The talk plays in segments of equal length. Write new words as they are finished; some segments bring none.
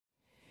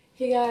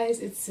Hey guys,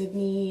 it's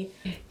Sydney.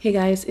 Hey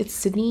guys, it's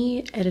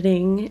Sydney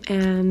editing,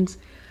 and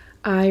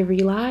I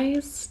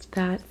realized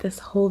that this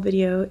whole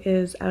video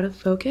is out of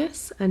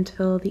focus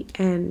until the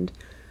end.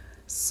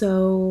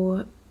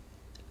 So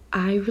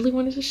I really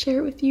wanted to share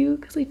it with you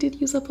because I did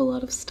use up a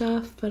lot of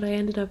stuff, but I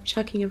ended up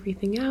checking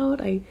everything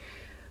out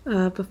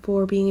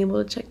before being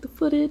able to check the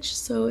footage.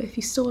 So if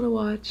you still want to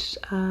watch,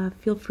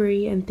 feel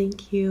free, and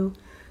thank you.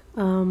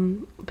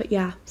 But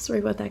yeah, sorry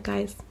about that,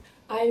 guys.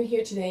 I'm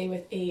here today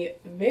with a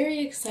very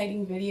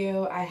exciting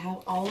video. I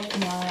have all of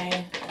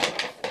my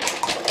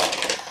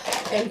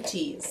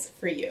empties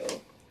for you.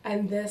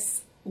 And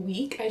this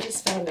week I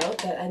just found out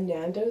that a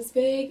Nando's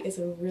bag is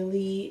a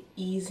really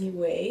easy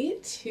way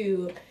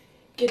to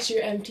get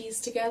your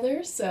empties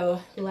together.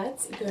 So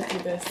let's go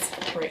through this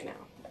right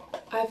now.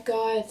 I've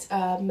got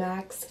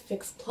Max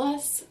Fix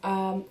Plus.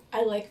 I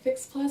like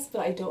Fix Plus,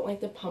 but I don't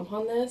like the pump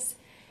on this.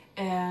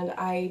 And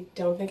I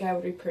don't think I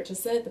would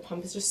repurchase it. The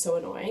pump is just so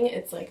annoying.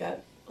 It's like a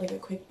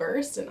quick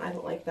burst, and I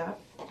don't like that.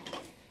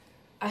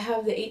 I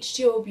have the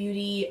H2O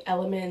Beauty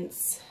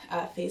Elements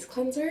face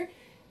cleanser.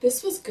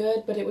 This was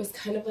good, but it was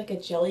kind of like a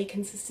jelly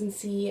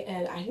consistency,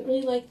 and I didn't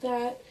really like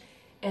that,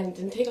 and it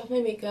didn't take off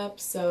my makeup,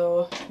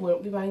 so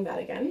won't be buying that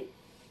again.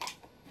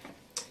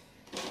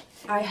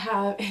 I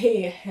have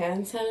a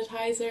hand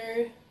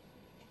sanitizer.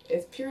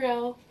 It's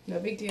Purell, no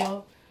big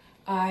deal.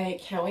 I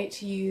can't wait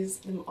to use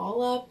them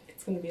all up.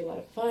 It's going to be a lot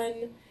of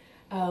fun.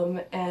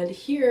 And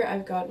here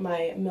I've got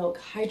my Milk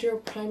Hydro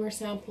Primer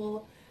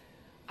sample.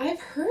 I've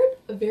heard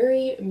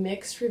very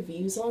mixed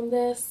reviews on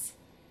this,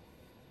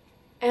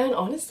 and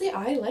honestly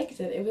I liked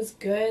it. It was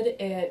good.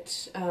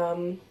 It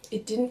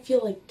didn't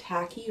feel like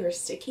tacky or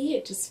sticky.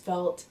 It just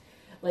felt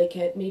like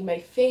it made my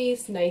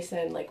face nice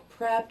and like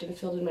prepped and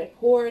filled in my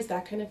pores,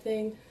 that kind of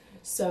thing.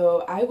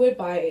 So I would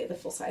buy the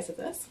full size of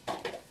this.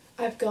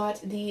 I've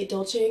got the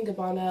Dolce &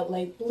 Gabbana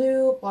Light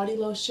Blue Body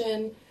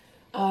Lotion.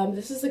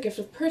 This is a gift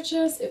with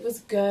purchase. It was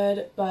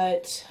good,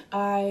 but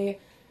I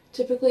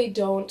typically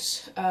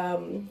don't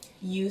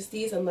use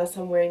these unless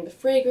I'm wearing the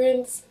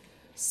fragrance,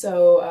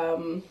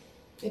 so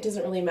it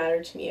doesn't really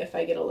matter to me if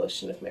I get a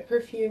lotion with my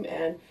perfume,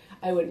 and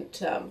I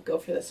wouldn't go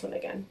for this one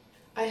again.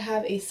 I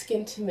have a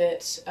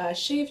Skintimate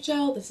shave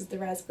gel. This is the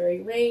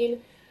Raspberry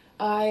Rain.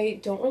 I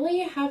don't really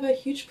have a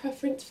huge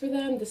preference for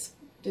them. This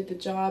did the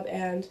job,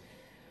 and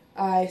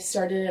I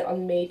started it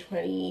on May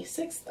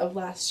 26th of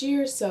last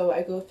year, so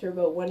I go through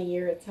about one a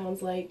year, it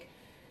sounds like.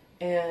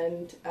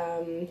 And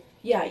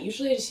yeah,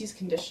 usually I just use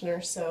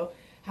conditioner, so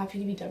happy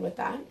to be done with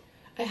that.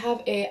 I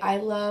have a I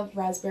Love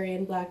Raspberry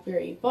and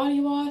Blackberry body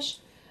wash.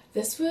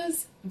 This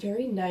was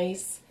very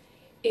nice.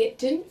 It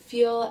didn't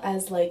feel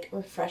as like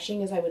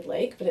refreshing as I would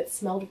like, but it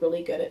smelled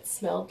really good. It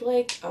smelled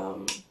like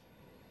kind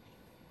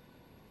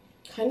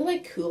of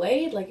like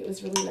Kool-Aid, like it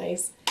was really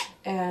nice.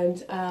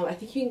 And I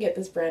think you can get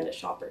this brand at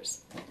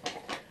Shoppers.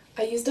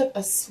 I used up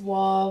a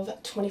Suave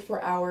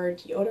 24-hour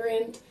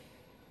deodorant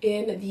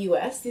in the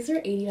US. These are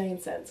 89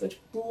 cents, which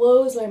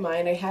blows my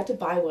mind. I had to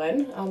buy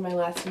one on my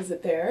last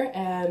visit there,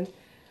 and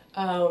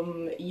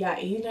yeah,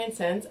 89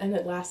 cents, and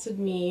it lasted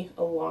me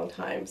a long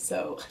time.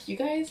 So you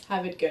guys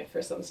have it good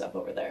for some stuff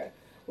over there,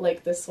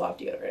 like this Suave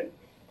deodorant.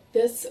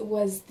 This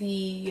was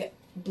the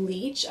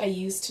bleach I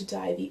used to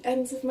dye the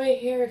ends of my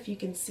hair. If you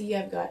can see,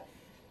 I've got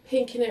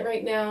pink in it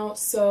right now,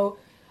 so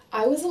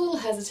I was a little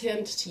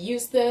hesitant to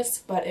use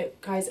this, but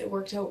guys, it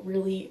worked out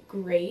really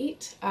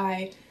great.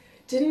 I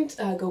didn't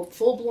go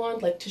full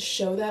blonde, like to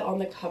show that on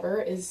the cover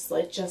is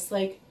like just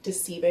like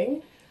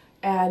deceiving,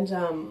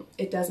 and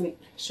it doesn't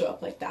show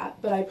up like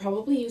that, but I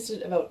probably used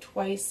it about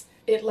twice.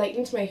 It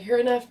lightened my hair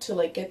enough to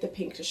like get the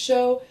pink to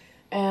show,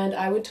 and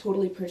I would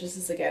totally purchase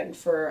this again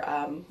for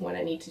when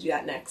I need to do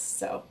that next,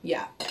 so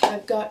yeah.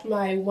 I've got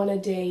my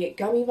one-a-day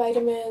gummy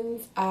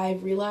vitamins.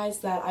 I've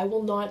realized that I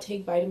will not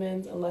take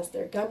vitamins unless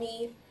they're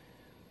gummy.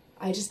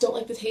 I just don't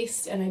like the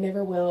taste, and I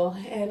never will,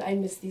 and I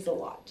miss these a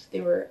lot.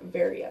 They were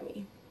very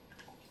yummy.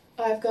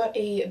 I've got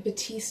a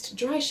Batiste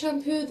dry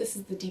shampoo. This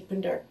is the Deep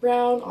and Dark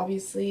Brown.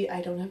 Obviously,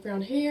 I don't have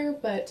brown hair,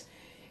 but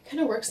it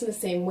kind of works in the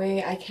same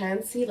way. I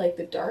can see like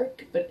the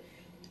dark, but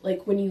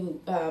like when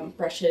you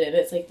brush it in,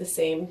 it's like the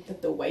same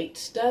that the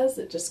white does.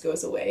 It just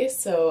goes away.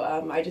 So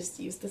I just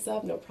used this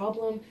up, no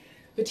problem.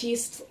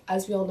 Batiste,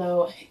 as we all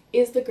know,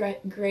 is the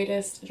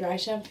greatest dry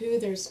shampoo.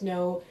 There's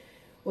no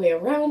way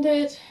around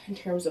it in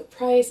terms of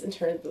price, in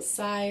terms of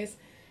size,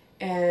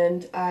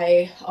 and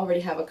I already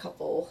have a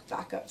couple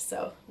backups,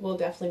 so we'll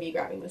definitely be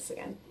grabbing this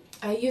again.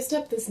 I used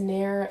up this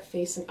Nair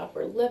face and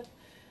upper lip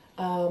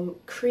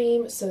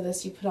cream. So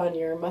this you put on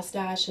your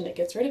mustache and it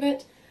gets rid of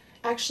it.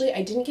 Actually,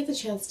 I didn't get the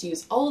chance to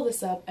use all of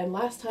this up, and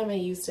last time I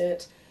used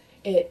it,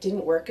 it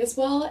didn't work as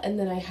well, and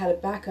then I had a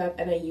backup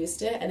and I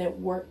used it and it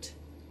worked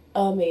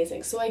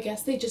amazing. So I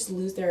guess they just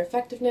lose their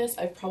effectiveness.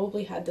 I've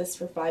probably had this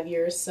for 5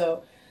 years,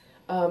 so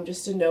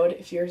just a note,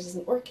 if yours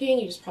isn't working,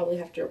 you just probably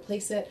have to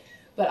replace it.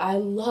 But I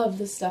love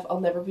this stuff. I'll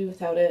never be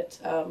without it.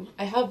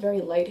 I have very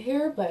light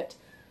hair, but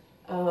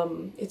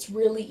it's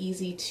really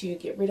easy to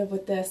get rid of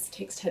with this. It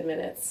takes 10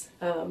 minutes.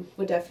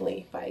 Would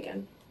definitely buy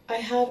again. I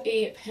have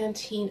a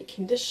Pantene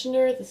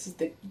conditioner. This is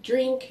the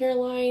Dream Care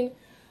line.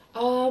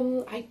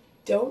 I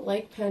don't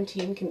like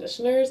Pantene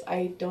conditioners.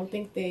 I don't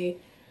think they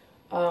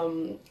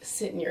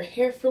sit in your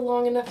hair for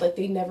long enough. Like,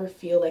 they never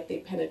feel like they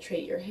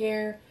penetrate your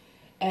hair.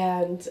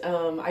 And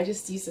I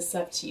just use this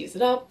up to use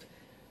it up.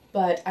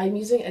 But I'm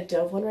using a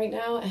Dove one right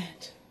now,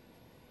 and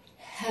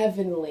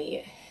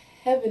heavenly,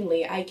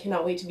 heavenly. I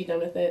cannot wait to be done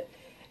with it.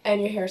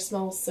 And your hair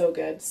smells so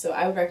good, so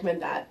I would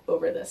recommend that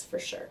over this for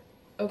sure.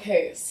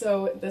 Okay,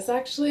 so this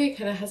actually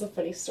kind of has a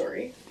funny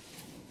story.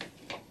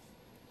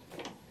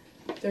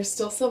 There's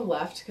still some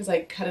left because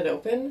I cut it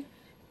open.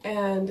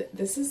 And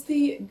this is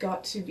the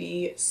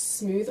Got2b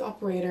Smooth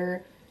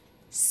Operator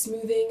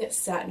Smoothing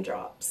Satin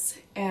Drops.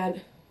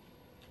 And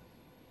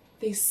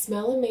they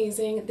smell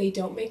amazing. They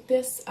don't make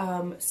this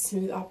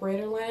Smooth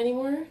Operator line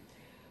anymore,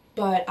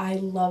 but I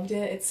loved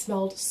it. It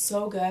smelled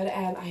so good,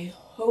 and I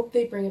hope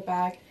they bring it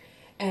back.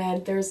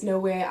 And there's no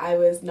way I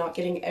was not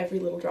getting every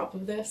little drop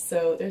of this,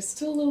 so there's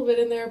still a little bit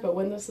in there, but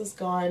when this is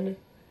gone,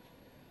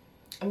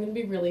 I'm gonna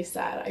be really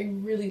sad. I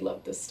really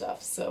love this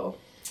stuff, so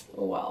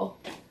oh well.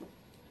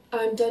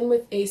 I'm done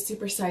with a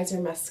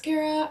Supersizer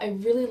mascara. I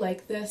really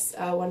like this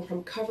one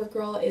from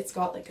CoverGirl. It's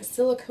got like a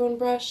silicone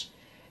brush,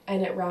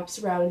 and it wraps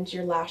around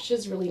your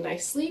lashes really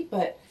nicely,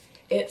 but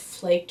it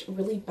flaked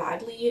really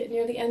badly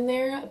near the end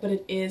there, but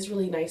it is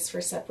really nice for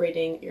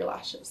separating your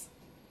lashes.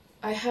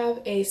 I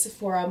have a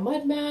Sephora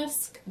mud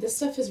mask. This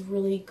stuff is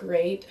really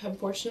great.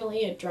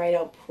 Unfortunately, it dried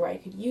out before I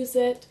could use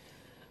it,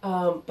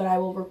 but I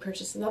will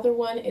repurchase another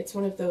one. It's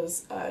one of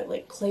those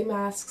like clay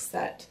masks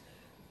that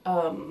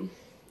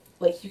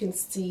like you can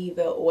see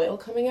the oil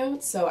coming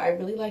out, so I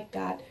really like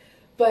that.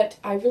 But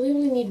I really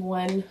only need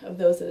one of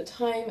those at a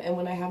time, and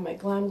when I have my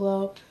Glam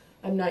Glow,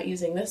 I'm not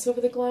using this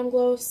over the Glam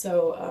Glow,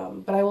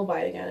 so but I will buy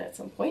it again at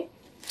some point.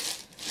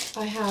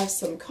 I have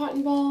some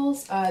cotton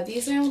balls.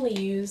 These I only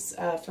use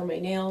for my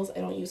nails. I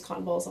don't use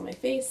cotton balls on my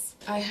face.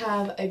 I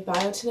have a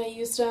biotin I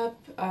used up.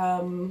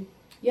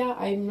 Yeah,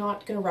 I'm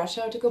not gonna rush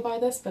out to go buy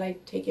this, but I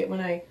take it when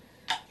I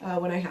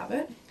have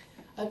it.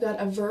 I've got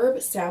a Verb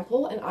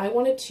sample, and I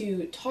wanted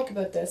to talk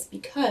about this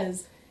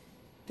because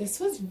this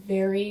was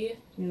very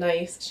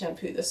nice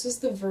shampoo. This is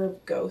the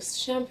Verb Ghost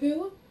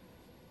shampoo.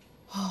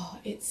 Oh,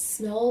 it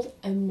smelled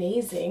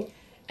amazing,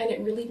 and it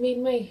really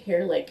made my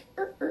hair like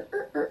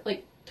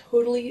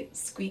totally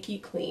squeaky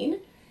clean,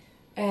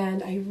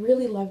 and I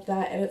really loved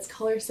that, and it's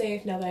color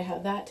safe now that I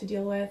have that to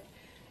deal with.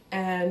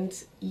 And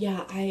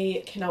yeah,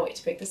 I cannot wait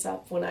to pick this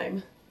up when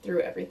I'm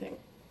through everything.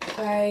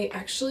 I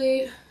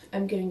actually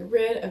am getting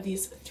rid of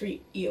these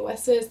 3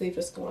 EOSs. They've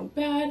just gone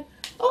bad.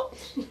 Oh!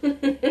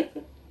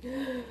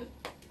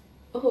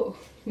 Oh,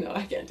 no,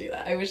 I can't do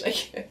that. I wish I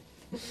could.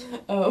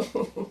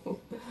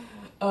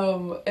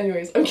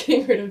 Anyways, I'm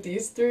getting rid of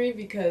these 3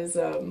 because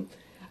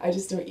I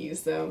just don't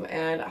use them,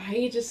 and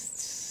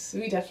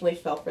we definitely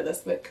fell for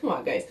this, but come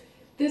on guys,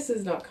 this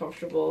is not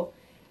comfortable,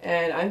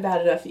 and I'm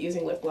bad enough at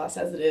using lip gloss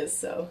as it is,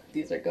 so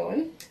these are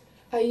going.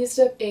 I used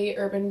up a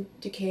Urban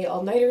Decay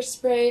All-Nighter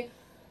Spray.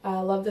 I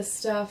love this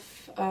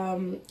stuff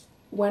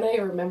when I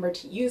remember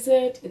to use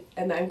it,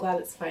 and I'm glad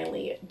it's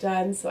finally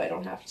done so I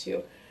don't have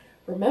to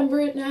remember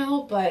it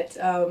now, but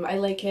I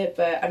like it,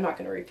 but I'm not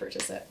going to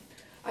repurchase it.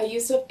 I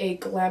used up a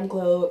Glam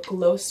Glow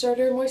Glow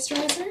Starter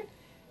Moisturizer.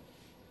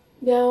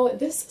 Now,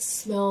 this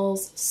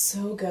smells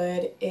so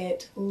good.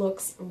 It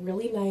looks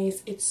really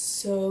nice. It's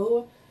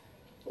so,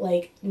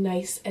 like,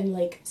 nice and,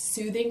 like,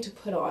 soothing to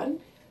put on,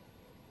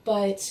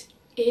 but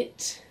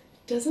it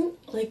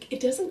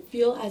doesn't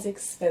feel as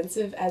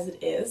expensive as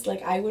it is.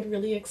 Like, I would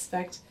really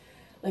expect,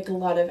 like, a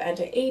lot of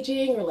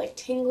anti-aging or, like,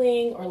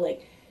 tingling or,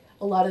 like,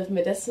 a lot of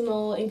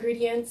medicinal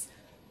ingredients,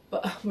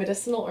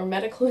 medicinal or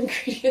medical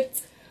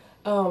ingredients,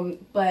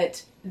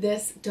 but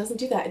this doesn't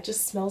do that. It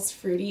just smells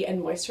fruity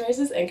and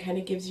moisturizes and kind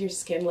of gives your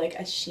skin like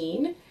a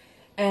sheen,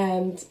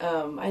 and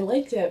I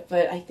liked it,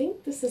 but I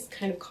think this is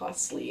kind of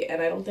costly,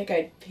 and I don't think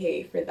I'd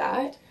pay for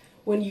that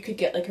when you could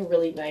get like a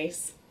really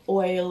nice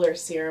oil or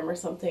serum or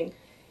something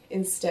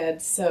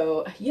instead.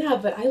 So yeah,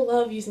 but I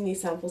love using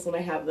these samples when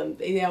I have them.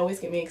 They always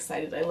get me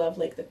excited. I love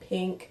like the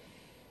pink,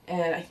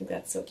 and I think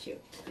that's so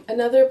cute.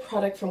 Another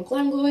product from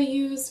Glam Glow I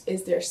used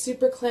is their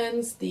Super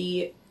Cleanse,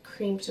 the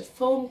cream to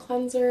foam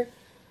cleanser.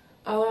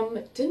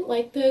 Didn't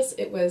like this.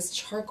 It was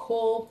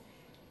charcoal,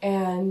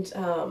 and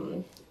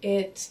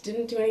it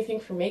didn't do anything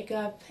for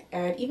makeup,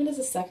 and even as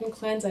a second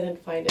cleanse I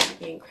didn't find it to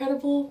be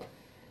incredible,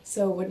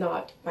 so would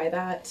not buy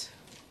that.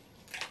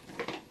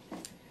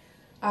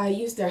 I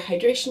used their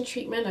hydration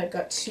treatment. I've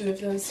got 2 of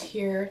those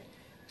here.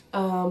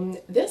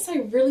 This I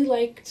really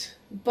liked,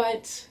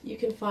 but you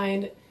can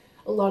find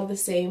a lot of the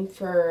same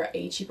for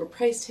a cheaper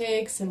price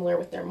tag, similar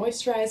with their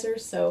moisturizer,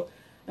 so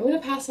I'm going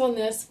to pass on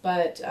this,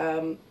 but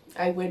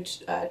I would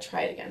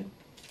try it again.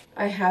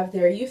 I have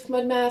their Youth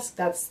Mud Mask.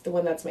 That's the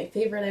one that's my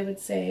favorite, I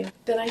would say.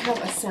 Then I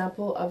have a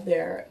sample of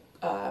their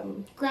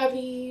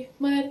Gravity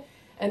Mud,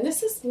 and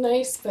this is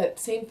nice, but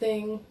same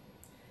thing.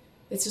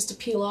 It's just a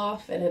peel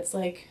off, and it's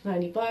like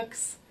 90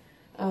 bucks.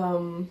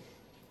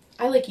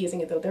 I like using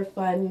it though. They're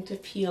fun to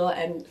peel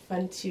and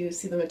fun to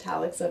see the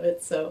metallics of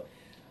it, so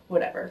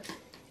whatever.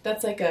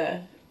 That's like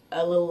a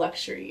little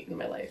luxury in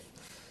my life.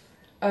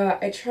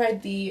 I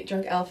tried the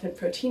Drunk Elephant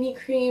Protini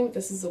Cream.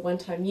 This is a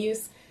one-time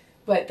use,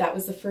 but that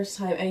was the first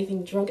time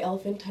anything Drunk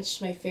Elephant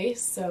touched my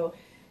face, so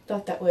I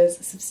thought that was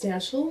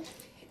substantial.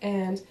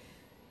 And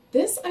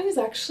this I was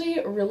actually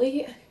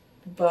really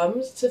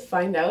bummed to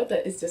find out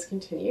that is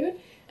discontinued,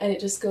 and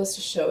it just goes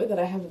to show that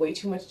I have way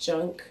too much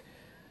junk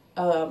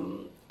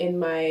in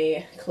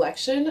my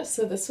collection.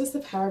 So this was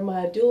the Power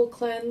Mud Dual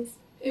Cleanse.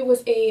 It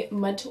was a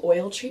mud to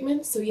oil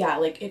treatment, so yeah,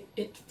 like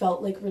it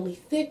felt like really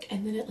thick,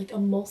 and then it like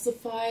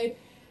emulsified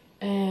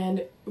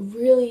and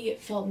really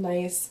felt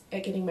nice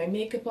at getting my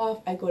makeup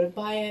off. I go to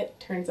buy it,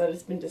 turns out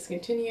it's been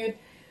discontinued.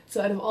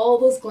 So out of all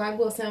those Glam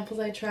Glow samples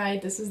I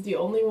tried, this is the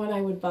only one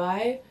I would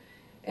buy,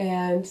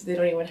 and they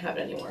don't even have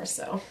it anymore,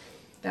 so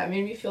that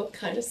made me feel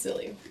kind of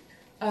silly.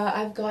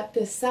 I've got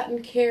this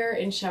Satin Care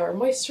in Shower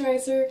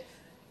Moisturizer.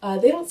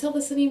 They don't sell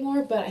this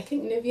anymore, but I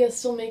think Nivea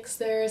still makes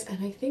theirs,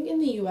 and I think in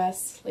the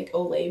US, like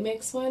Olay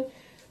makes one.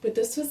 But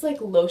this was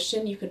like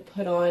lotion you could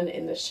put on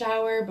in the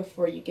shower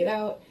before you get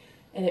out,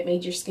 and it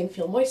made your skin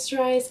feel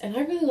moisturized, and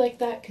I really like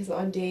that because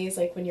on days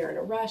like when you're in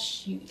a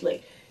rush, you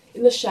like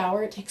in the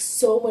shower, it takes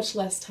so much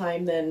less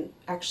time than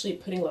actually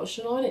putting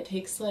lotion on. It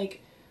takes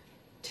like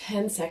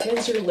 10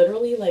 seconds, you're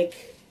literally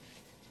like,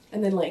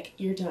 and then like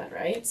you're done,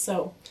 right?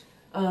 So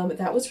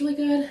that was really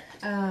good,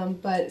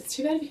 but it's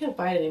too bad if you can't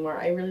buy it anymore.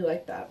 I really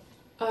like that.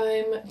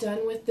 I'm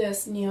done with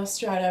this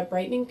Neostrata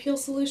Brightening Peel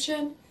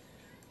Solution.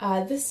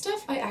 This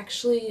stuff I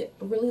actually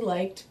really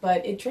liked,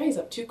 but it dries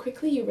up too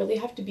quickly. You really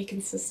have to be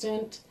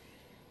consistent,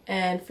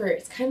 and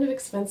it's kind of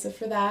expensive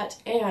for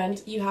that,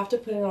 and you have to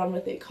put it on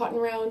with a cotton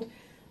round,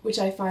 which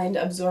I find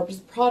absorbs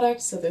the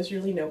product, so there's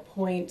really no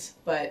point.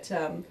 But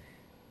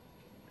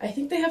I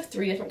think they have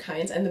 3 different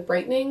kinds, and the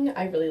brightening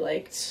I really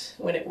liked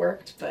when it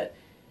worked, but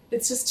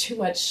it's just too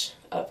much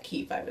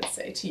upkeep, I would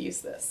say, to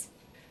use this.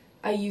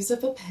 I used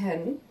up a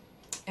pen,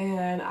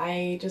 and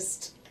I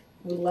just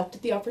left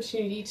it the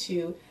opportunity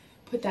to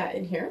put that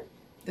in here.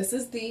 This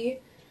is the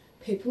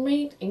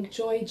Papermate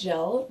Inkjoy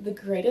Gel, the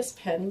greatest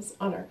pens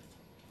on earth,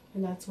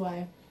 and that's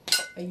why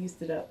I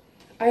used it up.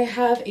 I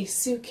have a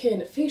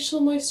Sukin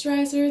facial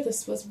moisturizer.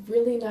 This was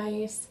really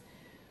nice,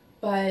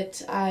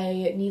 but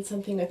I need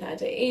something with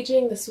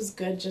anti-aging. This was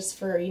good just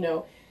for, you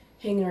know,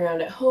 hanging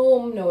around at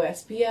home, no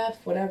SPF,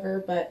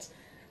 whatever, but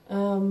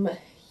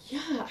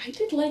yeah, I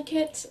did like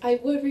it. I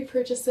would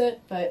repurchase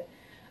it, but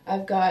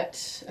I've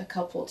got a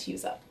couple to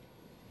use up.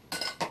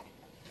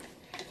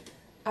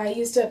 I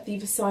used up the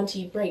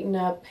Vasanti Brighten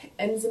Up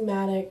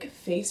Enzymatic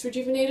Face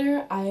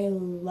Rejuvenator. I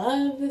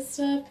love this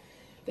stuff.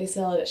 They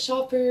sell it at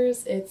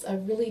Shoppers. It's a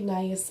really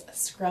nice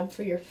scrub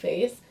for your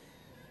face.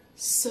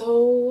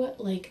 So,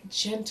 like,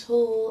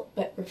 gentle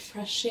but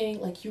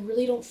refreshing. Like, you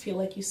really don't feel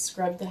like you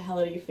scrubbed the hell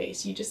out of your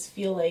face. You just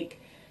feel like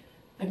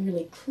I'm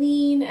really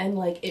clean, and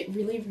like it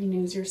really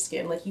renews your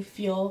skin. Like, you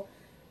feel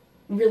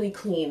really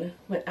clean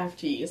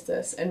after you use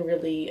this, and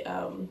really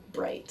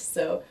bright.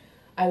 So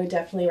I would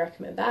definitely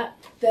recommend that.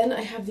 Then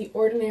I have the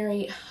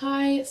Ordinary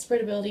High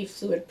Spreadability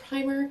Fluid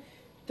Primer.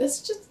 This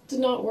just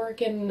did not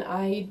work, and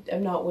I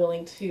am not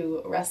willing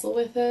to wrestle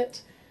with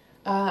it.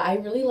 I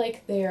really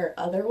like their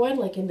other one,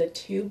 like in the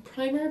tube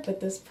primer,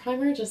 but this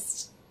primer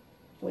just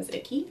was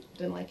icky.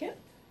 Didn't like it.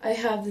 I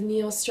have the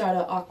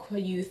Neostrata Aqua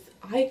Youth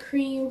Eye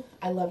Cream.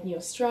 I love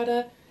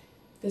Neostrata.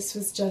 This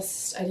was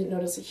just, I didn't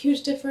notice a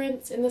huge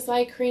difference in this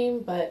eye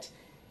cream, but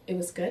it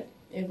was good.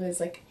 It was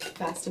like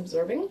fast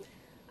absorbing.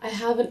 I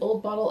have an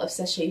old bottle of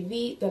Sachet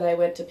Vite that I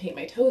went to paint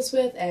my toes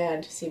with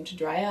and seemed to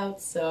dry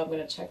out, so I'm going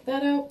to check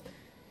that out.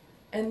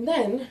 And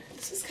then,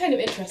 this is kind of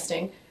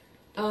interesting.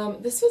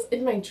 This was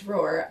in my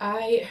drawer.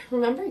 I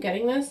remember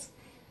getting this.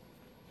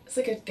 It's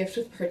like a gift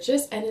with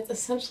purchase, and it's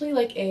essentially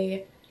like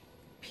a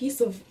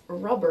piece of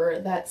rubber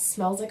that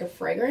smells like a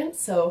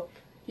fragrance, so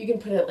you can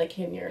put it like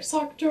in your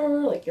sock drawer,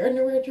 like your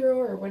underwear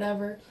drawer, or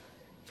whatever,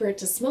 for it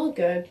to smell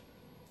good.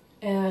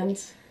 And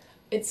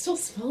it still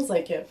smells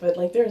like it, but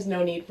like there's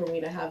no need for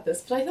me to have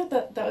this. But I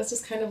thought that was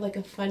just kind of like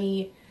a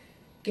funny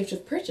gift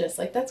with purchase.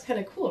 Like, that's kind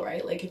of cool,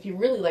 right? Like, if you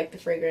really like the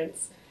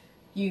fragrance,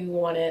 you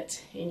want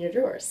it in your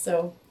drawers.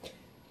 So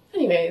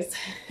anyways,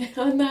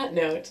 on that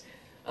note,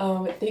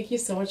 thank you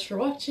so much for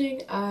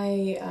watching.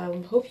 I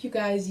hope you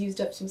guys used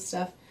up some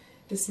stuff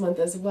this month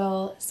as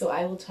well, so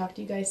I will talk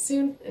to you guys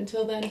soon.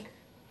 Until then,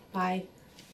 bye.